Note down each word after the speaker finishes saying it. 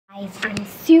Guys, I'm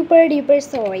super duper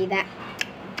sorry that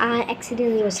I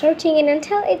accidentally was searching and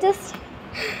until it was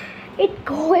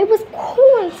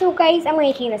cool. So guys, I'm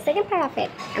making the second part of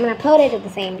it. I'm gonna upload it at the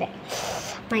same day.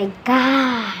 My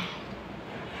god,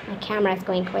 my camera is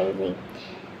going crazy.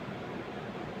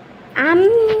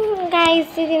 Guys,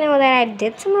 did you know that I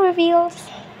did some reveals?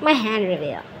 My hand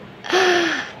reveal.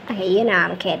 Okay, you know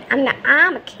I'm a kid. I'm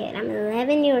a kid. I'm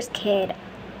 11 years kid.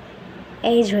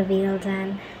 Age reveal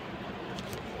done.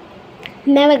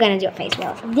 Never gonna do a face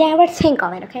reveal. Never think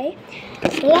of it, okay?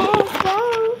 Let's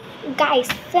go. Guys,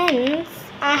 since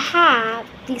I have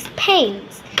these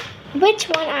paints, which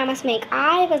one I must make?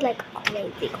 I was like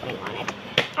crazy going on it.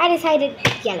 I decided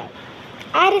yellow.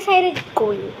 I decided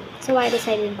green. So I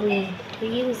decided green to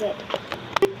use it.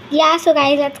 Yeah, so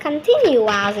guys, let's continue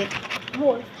as it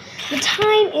goes. The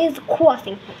time is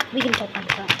crossing. We can talk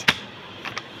about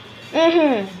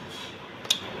it.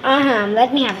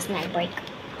 Let me have a snack break.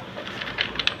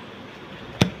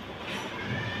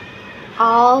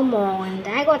 Almond.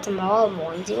 I got some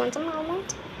almonds. You want some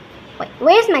almonds? Wait,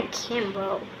 where's my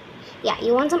camera? Yeah,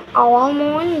 you want some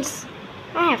almonds?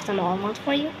 I have some almonds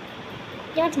for you.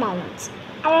 You want some almonds?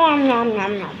 Nom nom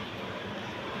nom nom.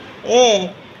 Ugh.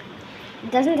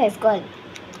 It doesn't taste good.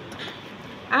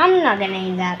 I'm not gonna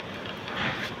eat that.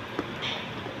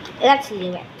 Let's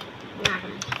leave it.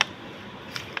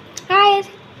 Guys,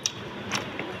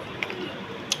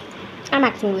 I'm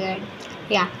acting weird.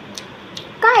 Yeah.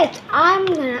 Guys, I'm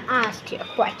gonna ask you a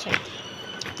question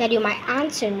that you might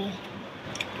answer me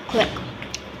quick.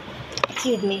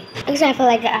 Excuse me. Because I feel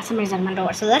like somebody's at my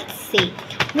door. So let's see.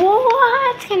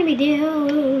 What can we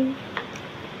do?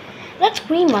 Let's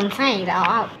scream one side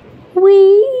out.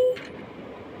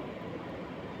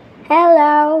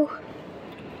 Hello.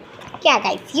 Yeah,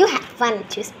 guys, you have fun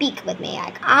to speak with me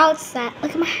like outside.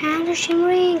 Look at my hands are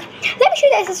shimmering. Let me show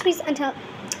you the accessories until.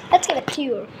 Let's give it a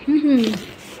tour.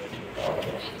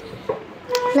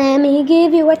 Let me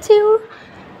give you a tour.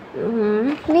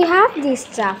 We have these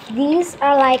stuff. These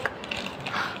are like,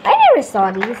 I never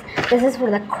saw these. This is for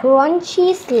the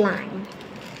crunchy slime.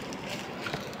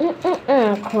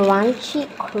 Crunchy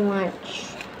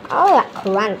crunch. Oh, that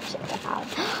crunch is about.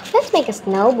 Let's make a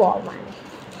snowball one.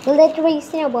 Glittery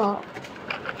snowball.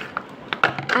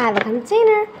 I have a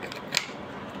container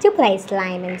to place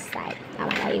slime inside. Oh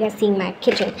my god, you guys see my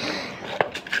kitchen.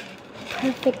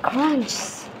 Perfect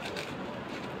crunch.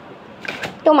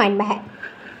 Don't mind my head.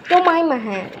 Don't mind my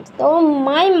hands. Don't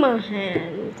mind my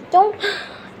hands. Don't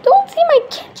see my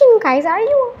kitchen, guys. Are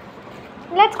you?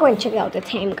 Let's go and check out the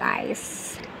time,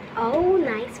 guys. Oh,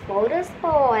 nice photo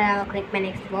spot. I'll click my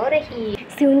next photo here.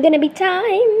 Soon gonna be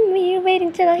time. We'll wait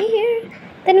until here.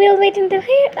 Then we'll wait until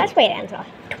here. Let's wait until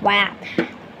 12.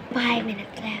 5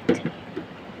 minutes left.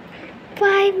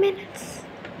 5 minutes.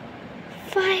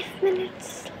 5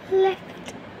 minutes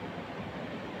left.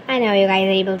 I know you guys are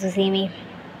able to see me.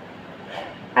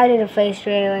 I did a face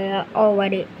trailer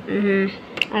already. I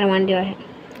don't want to do it.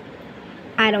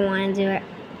 I don't want to do it.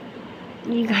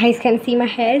 You guys can see my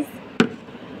head.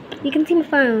 You can see my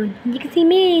phone. You can see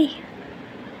me.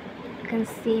 You can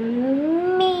see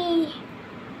me.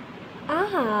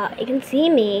 Ah, you can see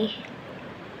me.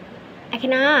 I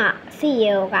cannot see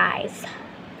you guys.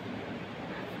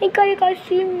 You guys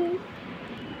see me.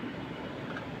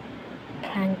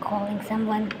 I'm calling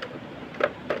someone.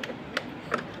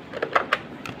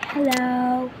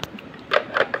 Hello.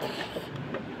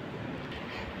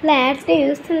 Let's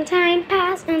do some time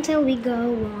pass until we go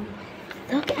on.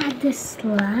 Look at the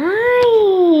slime.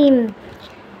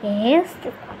 Yes.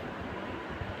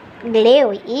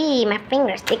 Gluey. My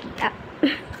finger's sticking up.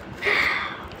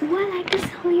 What like the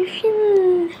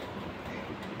solution?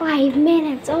 5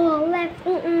 minutes all left.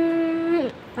 5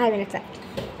 minutes left.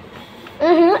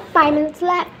 5 minutes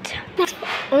left.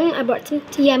 I brought some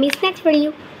yummy snacks for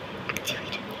you.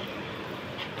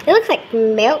 It looks like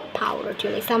milk powder to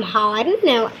me somehow. I don't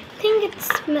know. I think it's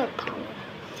milk powder.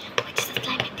 Which is the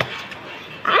slime?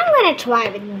 I'm gonna try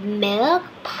with milk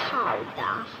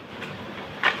powder.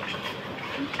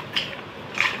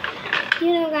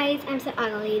 You know, guys, I'm so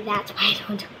ugly. That's why I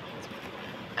don't do it.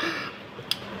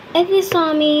 If you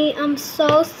saw me, I'm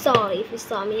so sorry. If you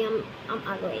saw me, I'm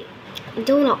ugly.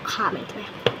 Do not comment me.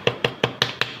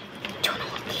 Do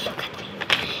not look at me.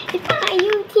 If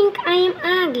you think I am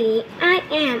ugly, I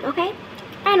am, okay?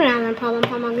 I don't have a problem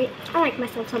if I'm ugly. I like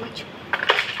myself so much.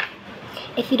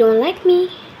 If you don't like me,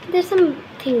 there's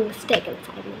something stuck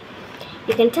inside me.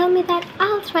 You can tell me that.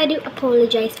 I'll try to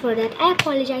apologize for that. I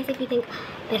apologize if you think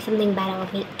there's something bad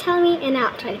about me. Tell me and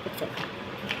I'll try to fix it.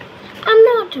 I'm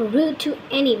not rude to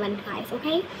anyone, guys,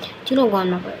 okay? Do not go on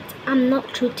my words. I'm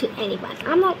not rude to anyone.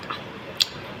 I'm not...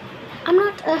 I'm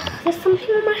not. There's something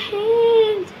on my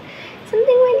hand.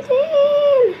 Something went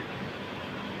in.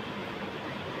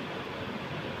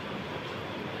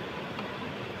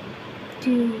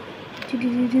 Do.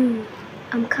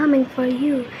 I'm coming for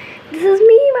you. This is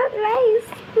me, my face.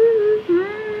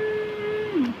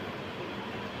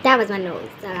 That was my nose,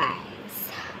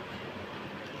 guys.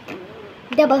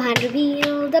 Double hand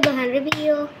reveal, double hand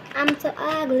reveal. I'm so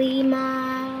ugly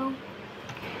now.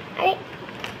 I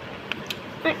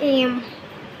am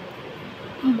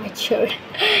mature.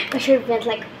 My shirt went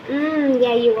like,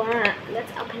 yeah, you are.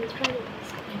 Let's open this.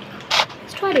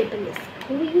 Let's try to open this.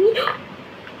 Greeny.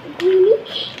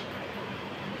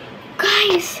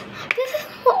 Guys, this is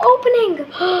the opening.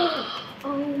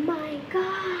 Oh my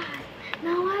god.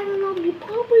 Now I will not be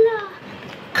popular.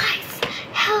 Guys,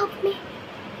 help me.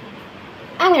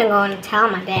 I'm gonna go and tell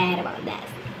my dad about that.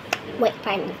 Wait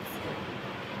 5 minutes.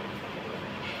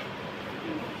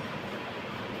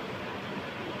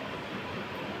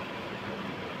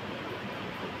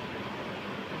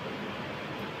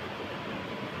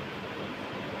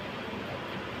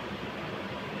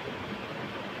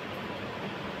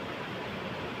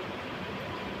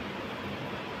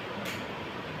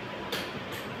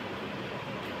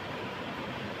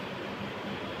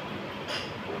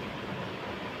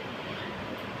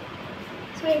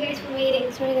 Sorry guys for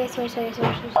waiting. Sorry guys. Sorry.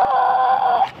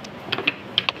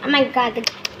 Oh my god.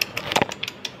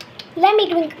 Let me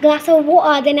drink a glass of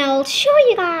water, then I'll show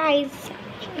you guys.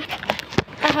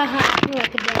 I'm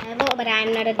like a devil, but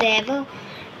I'm not a devil.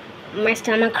 My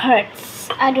stomach hurts.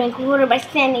 I drink water by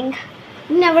standing.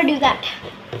 Never do that.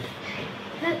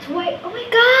 Let's wait. Oh my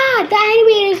god, the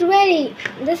animator is ready.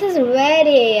 This is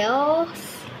ready. Oh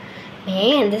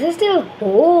man, this is still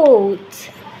hot.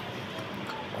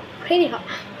 Pretty hot.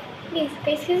 Guys,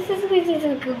 this is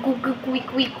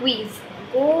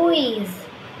Guys,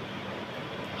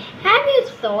 have you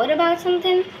thought about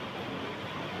something?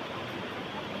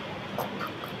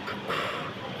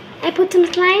 I put some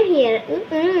slime here.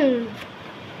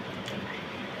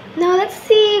 Now let's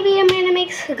see if I'm gonna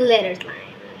make glitter slime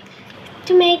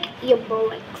to make your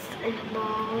bricks and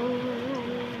balls.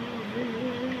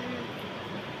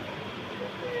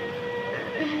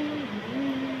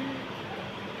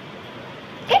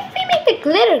 If we make the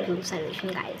glitter glue solution,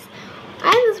 guys,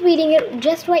 I was reading it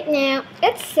just right now.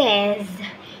 It says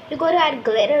you go to add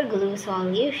glitter glue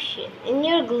solution in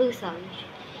your glue solution.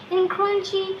 In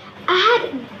Crunchy,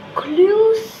 add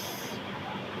glue.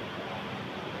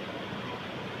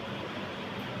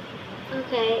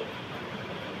 Okay,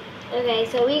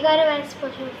 so we gotta add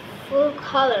special full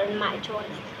color in my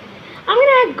choice. I'm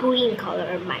gonna add green color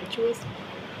in my choice,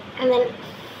 and then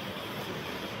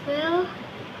fill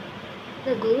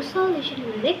the glue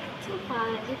solution mix so far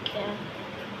as you can.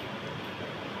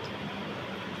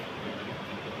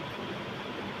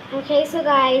 Okay, so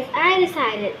guys, I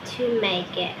decided to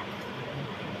make it.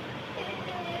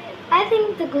 I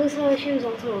think the glue solution is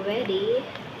also ready.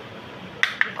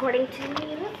 According to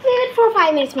me, let's leave it for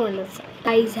 5 minutes more.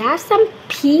 Guys, have some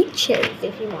peaches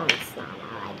if you want some.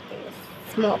 I like this.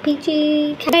 Small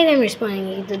peachy. Guys, I'm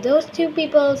responding to those 2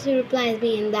 people who replies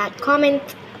me in that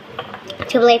comment.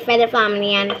 To play Feather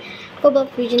Family and Football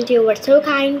Fusion 2 were so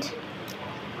kind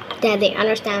that they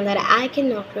understand that I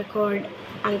cannot record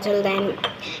until then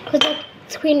because the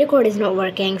screen record is not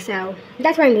working, so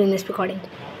that's why I'm doing this recording.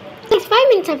 Guys, 5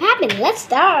 minutes have happened. Let's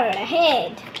start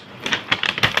ahead.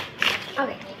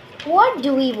 Okay, what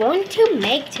do we want to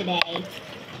make today?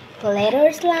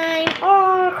 Glitter slime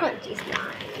or crunchy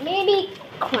slime? Maybe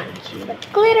crunchy, but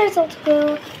glitter is also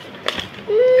cool.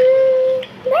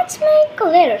 Let's make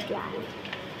glitter slime.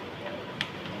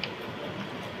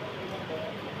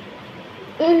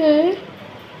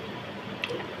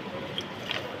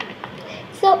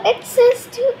 So it says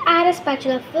to add a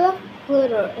spatula full of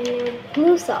glitter in your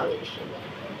glue solution.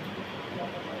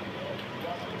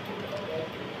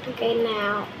 Okay,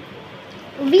 now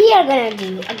we are gonna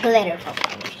do a glitter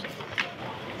solution.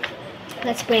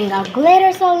 Let's bring our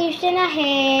glitter solution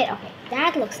ahead. Okay,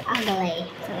 that looks ugly.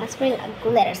 So let's bring a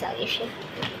glitter solution.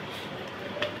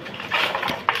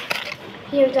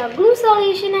 Here's our glue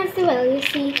solution as well, you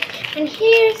see. And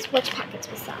here's which packets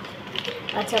we saw.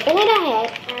 Let's open it ahead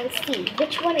and see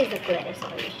which one is the glitter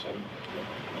solution.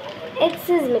 It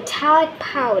says metallic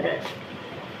powder.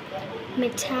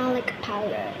 Metallic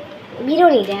powder. We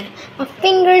don't need that. My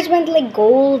fingers went like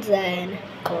golden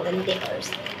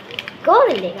diggers.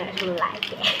 Golden diggers will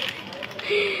like it.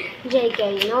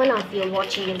 JK, none of you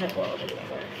watching is a golden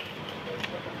digger.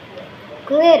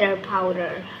 Glitter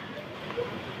powder.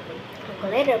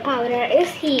 Glitter powder is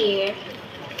here.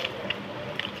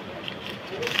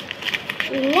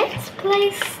 Let's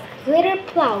place glitter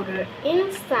powder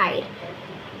inside.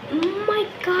 Oh my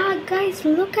god, guys,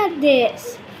 look at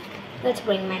this. Let's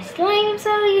bring my slime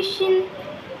solution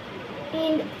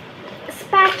and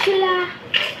spatula.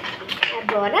 I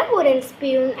brought a wooden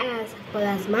spoon as well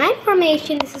as my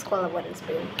formation. This is called a wooden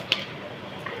spoon.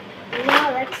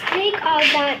 Now let's take out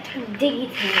that diggy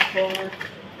thing for.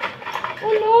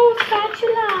 Oh no,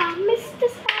 spatula! Missed the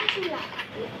spatula.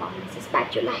 We found the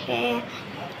spatula here.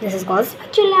 This is called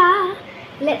spatula.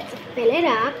 Let's fill it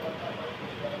up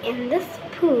in the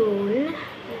spoon.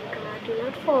 Oh god, do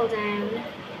not fall down.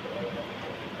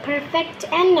 Perfect.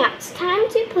 And now it's time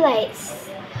to place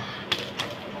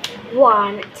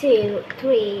 1, 2,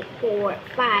 3, 4,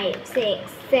 5,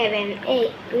 6, 7,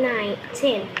 8, 9,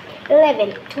 10,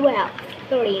 11, 12,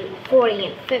 13,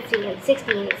 14, 15,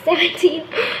 16, 17,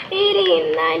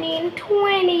 18, 19,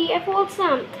 20. I fold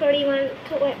some. 31,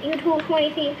 22,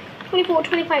 23, 24,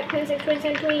 25, 26,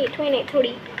 27, 28, 29,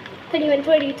 30, 31,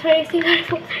 32, 33,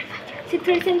 34, 35,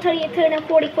 37, 38, 39,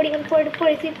 40, 41, 42,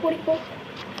 43, 44,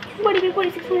 45,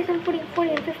 46, 47, 48,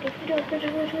 49, 50, 51,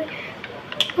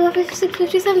 52, 56,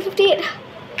 57, 58,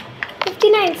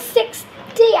 59, 60.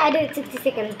 I did it 60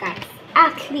 seconds, guys.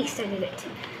 At least I did it.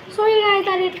 Sorry, guys,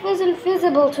 that it wasn't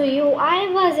visible to you. I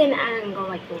was in anger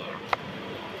right now.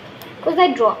 Because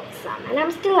I dropped some. And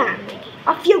I'm still angry.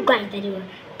 Of you guys that you were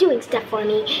doing stuff for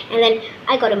me. And then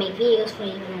I gotta make videos for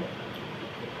you.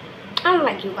 I don't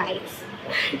like you guys.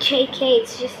 JK,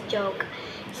 it's just a joke.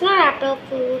 It's not April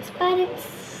Fools, but it's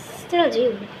still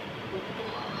June.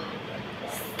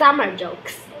 Summer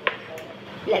jokes.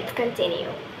 Let's continue.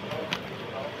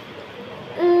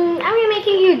 I'm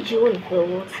making you June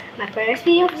Fools. My first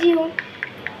video of June.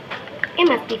 It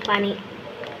must be funny.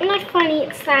 Not funny,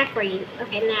 it's sad for you.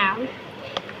 Okay, now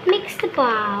mix the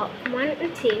ball 1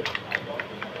 and 2.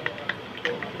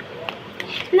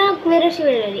 Now glitter should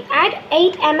be ready. Add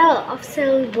 8 ml of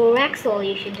borax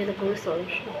solution to the glue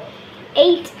solution.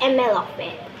 8 ml of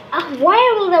it.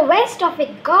 Where will the rest of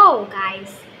it go,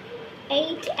 guys?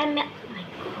 8 ml. Oh my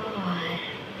god.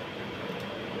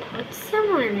 Put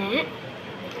some on it.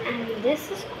 And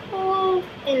this is called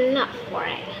enough for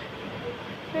it.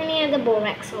 Then you add the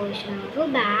borax solution a little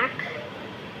back.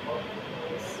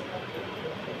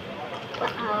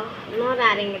 I'm not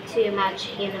adding it too much,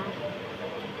 you know.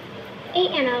 8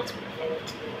 ml is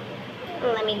perfect.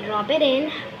 Let me drop it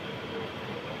in.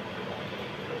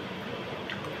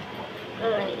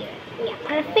 Let me do it. Yeah,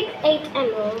 perfect 8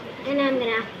 ml. And I'm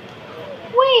gonna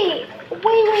wait.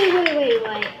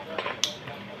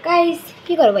 Guys,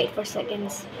 you gotta wait for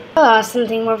seconds. Oh,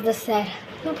 something more of the set.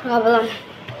 No problem.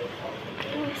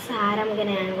 I'm sad. I'm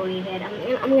gonna angry it.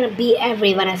 I'm gonna beat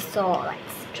everyone I saw.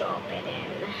 Let's drop it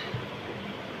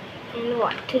in. And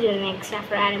what to do next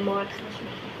after adding more expression?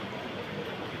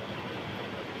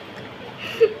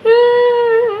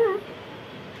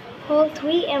 Hold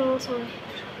 3 ml on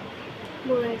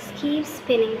borax. Keep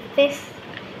spinning. Fifth.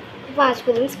 Watch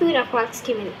within spoon across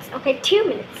 2 minutes. Okay, 2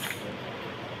 minutes.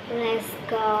 Let's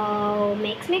go.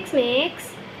 Mix, mix,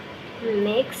 mix.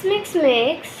 Mix, mix,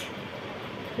 mix.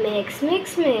 Mix,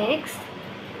 mix, mix.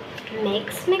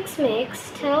 Mix, mix,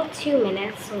 mix. Till 2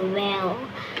 minutes. Well.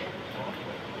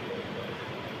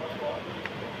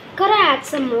 Gotta add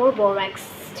some more borax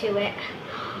to it.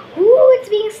 Ooh, it's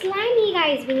being slimy,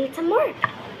 guys. We need some more.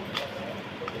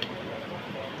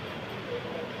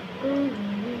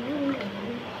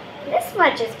 This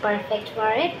much is perfect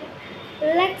for it.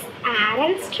 Let's add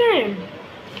and stir.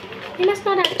 You must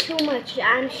not add too much.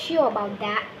 I'm sure about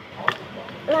that.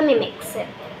 Let me mix it.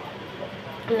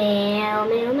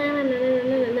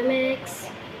 Mix.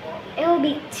 It will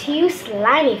be too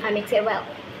slimy if I mix it well.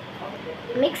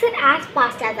 Mix it as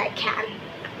fast as I can.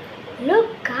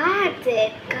 Look at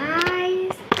it,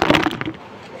 guys.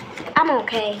 I'm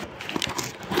okay.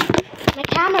 My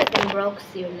camera's gonna broke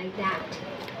soon, like that.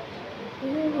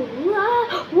 Ooh,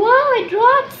 wow, I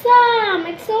dropped some.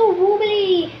 It's so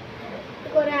wobbly. I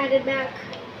gotta add it back.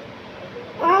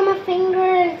 Oh, my finger,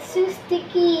 it's too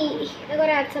sticky. I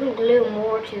gotta add some glue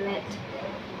more to it.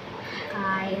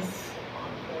 Guys,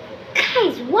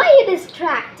 why you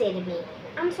distracted me?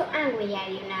 I'm so angry at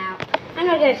you now. I'm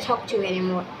not gonna talk to you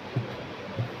anymore.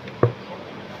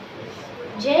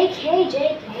 JK,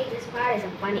 this part is a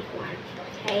funny one.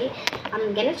 Okay,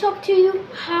 I'm gonna talk to you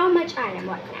how much I am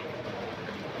right now.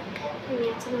 Let me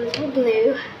add some little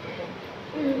glue.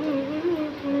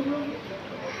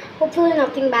 Hopefully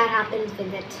nothing bad happens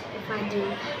with it if I do.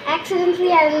 I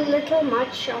accidentally added a little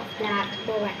much of that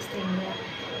borax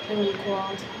thing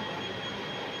called.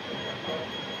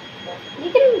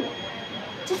 You can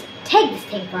just take this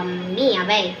thing from me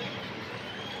away.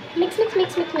 Mix, mix,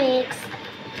 mix, mix, mix.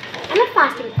 I'm not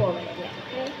fasting for it yet,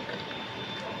 okay?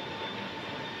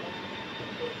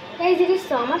 Guys, did you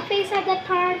saw my face at that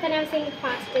part when I was saying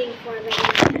fasting for it?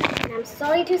 And I'm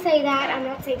sorry to say that. I'm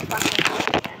not saying fasting for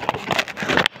it.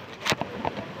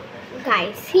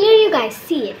 Guys, here you guys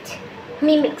see it.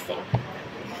 Me mixing.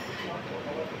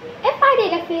 If I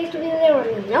did a face reveal, there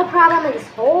would be no problem in this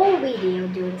whole video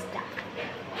doing stuff.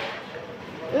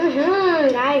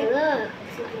 Guys, look.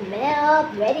 It's looking well,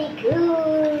 very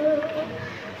cool.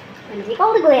 I'm gonna take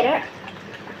all the glitter.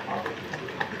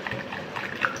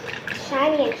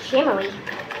 Shiny and shimmery.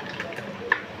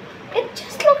 It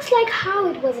just looks like how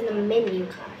it was in the menu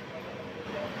card.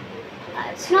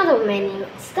 It's not a menu.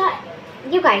 It's that.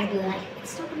 You guys be like,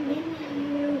 it's not a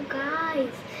menu,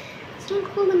 guys. It's not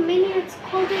called a menu. It's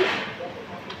called a.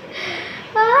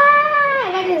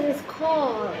 What is this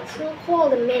called? It's not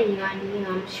called a menu. I'm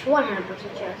 100% sure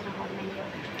it's not called a menu.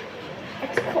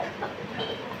 It's called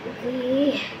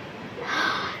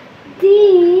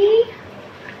the.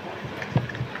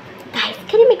 Guys,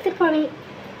 can you mix it for me?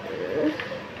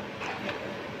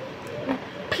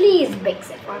 Please mix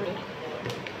it for me.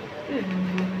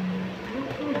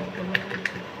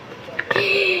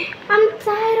 I'm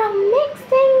tired of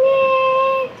mixing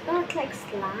it. It looks like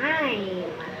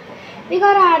slime. We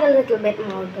gotta add a little bit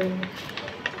more glue.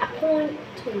 A point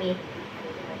to me.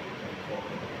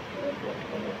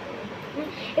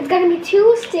 It's gonna be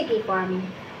too sticky for me.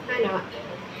 I know.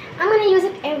 I'm gonna use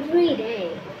it every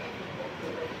day.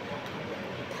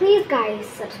 Please guys,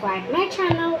 subscribe to my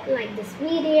channel, like this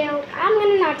video. I'm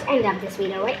gonna not end up this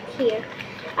video right here.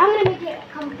 I'm gonna make it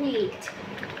complete.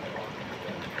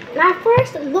 My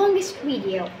first longest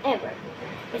video ever.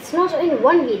 It's not in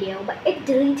one video, but it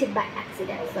deleted by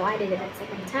accident, so I did it at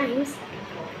second times.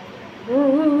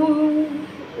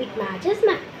 It matches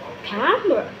my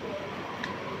camera.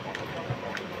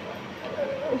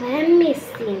 Let me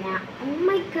see now. Oh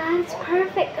my god, it's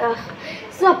perfect. Ugh,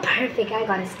 so perfect. I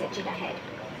gotta stitch it ahead.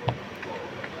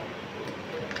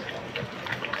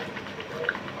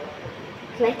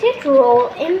 Let it roll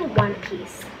in one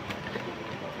piece.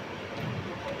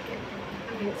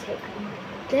 I'm gonna take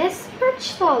this much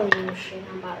solution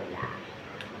about that.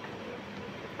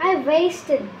 I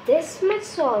wasted this much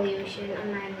solution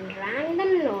on my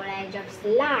random knowledge of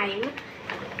slime.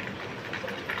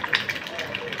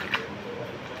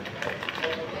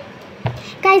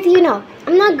 Guys,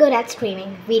 I'm not good at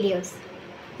streaming videos.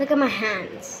 Look at my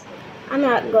hands. I'm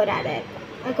not good at it.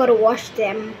 I gotta wash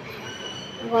them.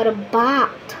 I gotta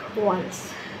bath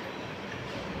once.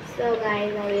 So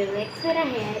guys, I will mix it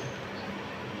ahead.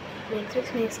 Mix,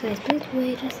 guys. Please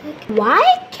wait a second. Why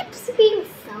it keeps being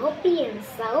soapy and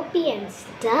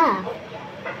stuff?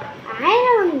 I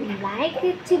don't like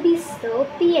it to be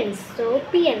soapy and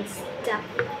stuff.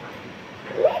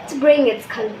 Let's bring its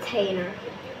container.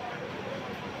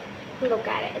 Look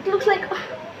at it. It looks like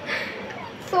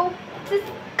so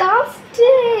disgusting.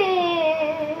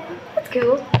 That's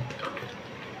cool.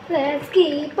 Let's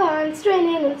keep on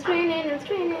straining and straining and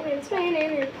straining and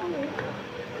straining.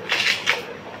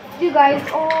 You guys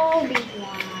all be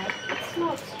glad. It's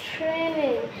not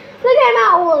straining. Look at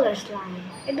my older slime.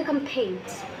 It become paint.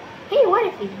 Hey, what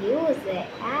if we use it?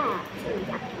 So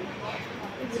yucky.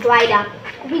 It's dried up.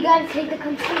 We gotta take the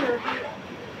container.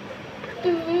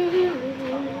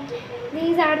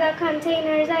 These are the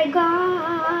containers I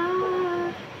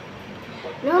got.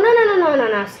 No.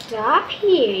 Stop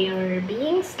here. You're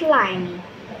being slimy.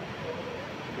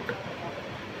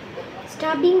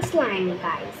 Stop being slimy,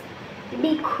 guys.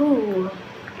 Be cool.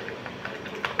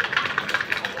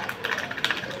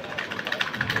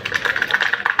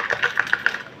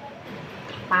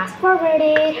 Fast forward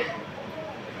it.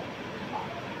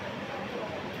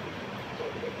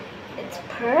 It's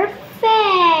perfect.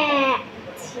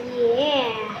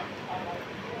 Yeah.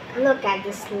 Look at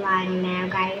the slime now,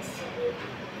 guys.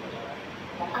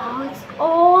 Oh, it's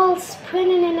all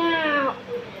spinning in and out.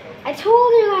 I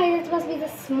told you guys it must be the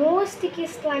most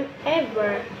stickiest slime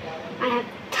ever I have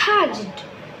touched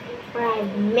or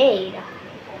I've made.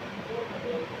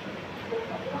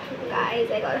 Guys,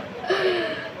 I got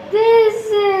this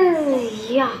is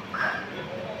yuck.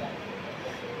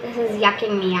 This is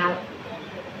yucking me out.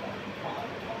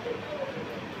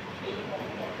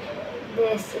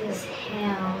 This is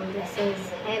hell. This is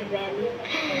heaven.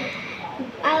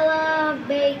 I love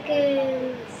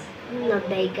bacons. Not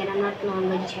bacon, I'm not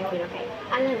non-vegetarian, okay?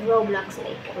 I love Roblox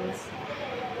bacons.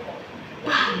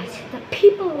 But the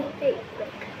people who hate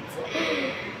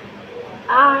bacons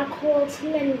are called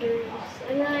slenders.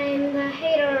 And I'm the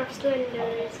hater of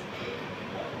slenders.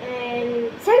 And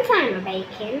since I'm a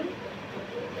bacon,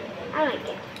 I like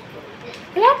it.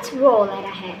 Let's roll it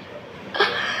ahead.